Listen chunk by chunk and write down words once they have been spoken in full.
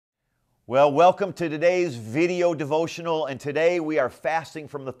Well, welcome to today's video devotional, and today we are fasting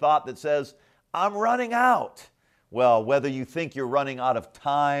from the thought that says, I'm running out. Well, whether you think you're running out of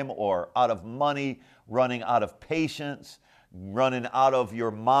time or out of money, running out of patience, running out of your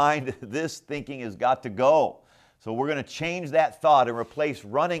mind, this thinking has got to go. So we're going to change that thought and replace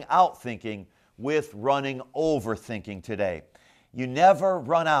running out thinking with running over thinking today. You never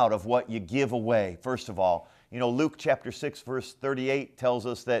run out of what you give away, first of all. Luke chapter 6, verse 38 tells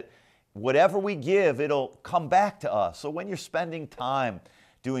us that whatever we give, it'll come back to us. So when you're spending time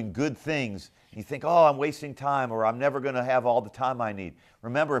doing good things, you think, oh, I'm wasting time, or I'm never going to have all the time I need.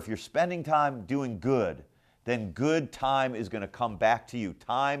 Remember, if you're spending time doing good, then good time is going to come back to you.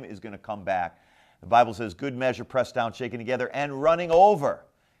 Time is going to come back. The Bible says, good measure, pressed down, shaken together, and running over.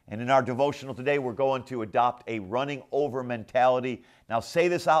 And in our devotional today, we're going to adopt a running over mentality. Now say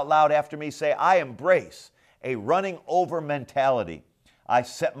this out loud after me. Say, I embrace a running over mentality. I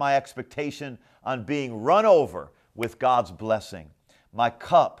set my expectation on being run over with God's blessing. My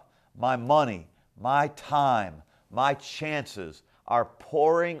cup, my money, my time, my chances are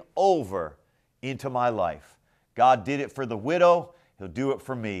pouring over into my life. God did it for the widow. He'll do it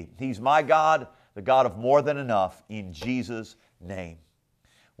for me. He's my God, the God of more than enough, in Jesus' name.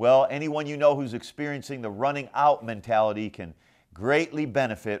 Well, anyone you know who's experiencing the running out mentality can greatly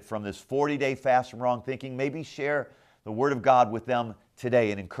benefit from this 40-day fast from wrong thinking. Maybe share the Word of God with them today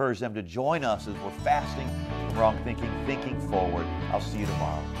and encourage them to join us as we're fasting from wrong thinking, thinking forward. I'll see you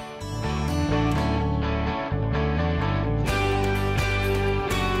tomorrow.